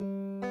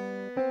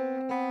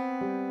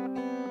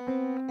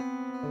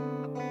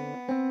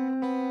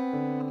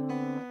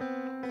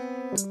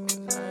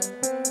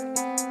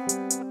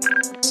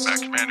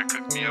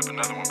me up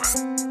another one, bro.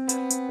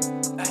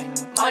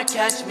 Might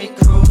catch me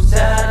cruising.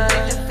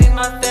 Need to feed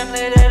my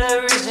family, they're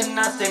the reason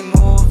I stay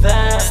moving.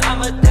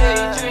 I'm a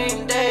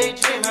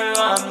daydreamer,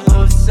 I'm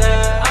lucid.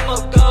 I'm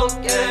a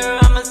go-getter,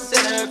 I'm a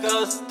sinner,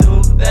 go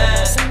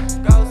stupid.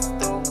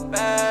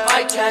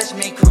 Might catch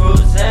me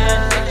cruising.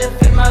 Need to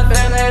feed my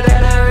family,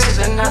 they're the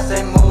reason I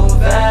stay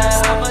moving.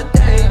 I'm a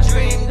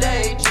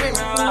daydreamer,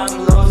 I'm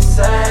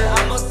lucid.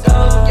 I'm a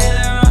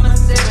go-getter, I'm a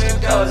sinner,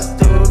 go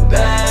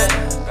stupid.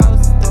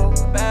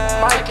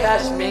 Might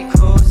catch me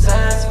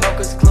cruising, smoke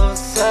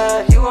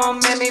exclusive. You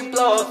won't make me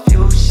blow a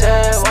few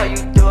shit. Why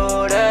you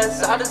do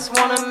this? I just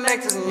wanna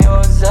make some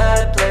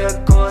music, play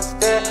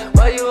acoustic.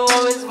 Why you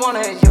always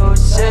wanna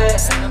use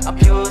shit,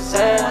 abuse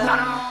it? I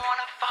don't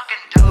wanna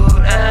fucking do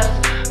this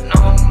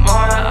no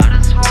more. I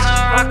just wanna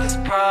rock this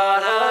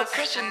product,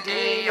 Christian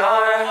Dior.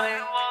 Why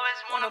you always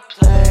wanna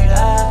play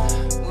that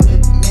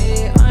with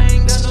me? I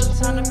ain't got no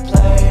time to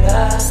play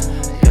that.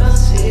 You'll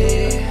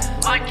see.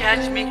 Might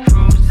catch me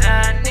cruising.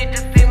 Need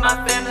to feed my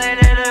family,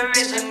 they're the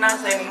reason I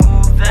stay moving.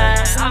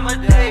 I'm a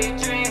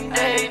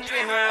daydreamer.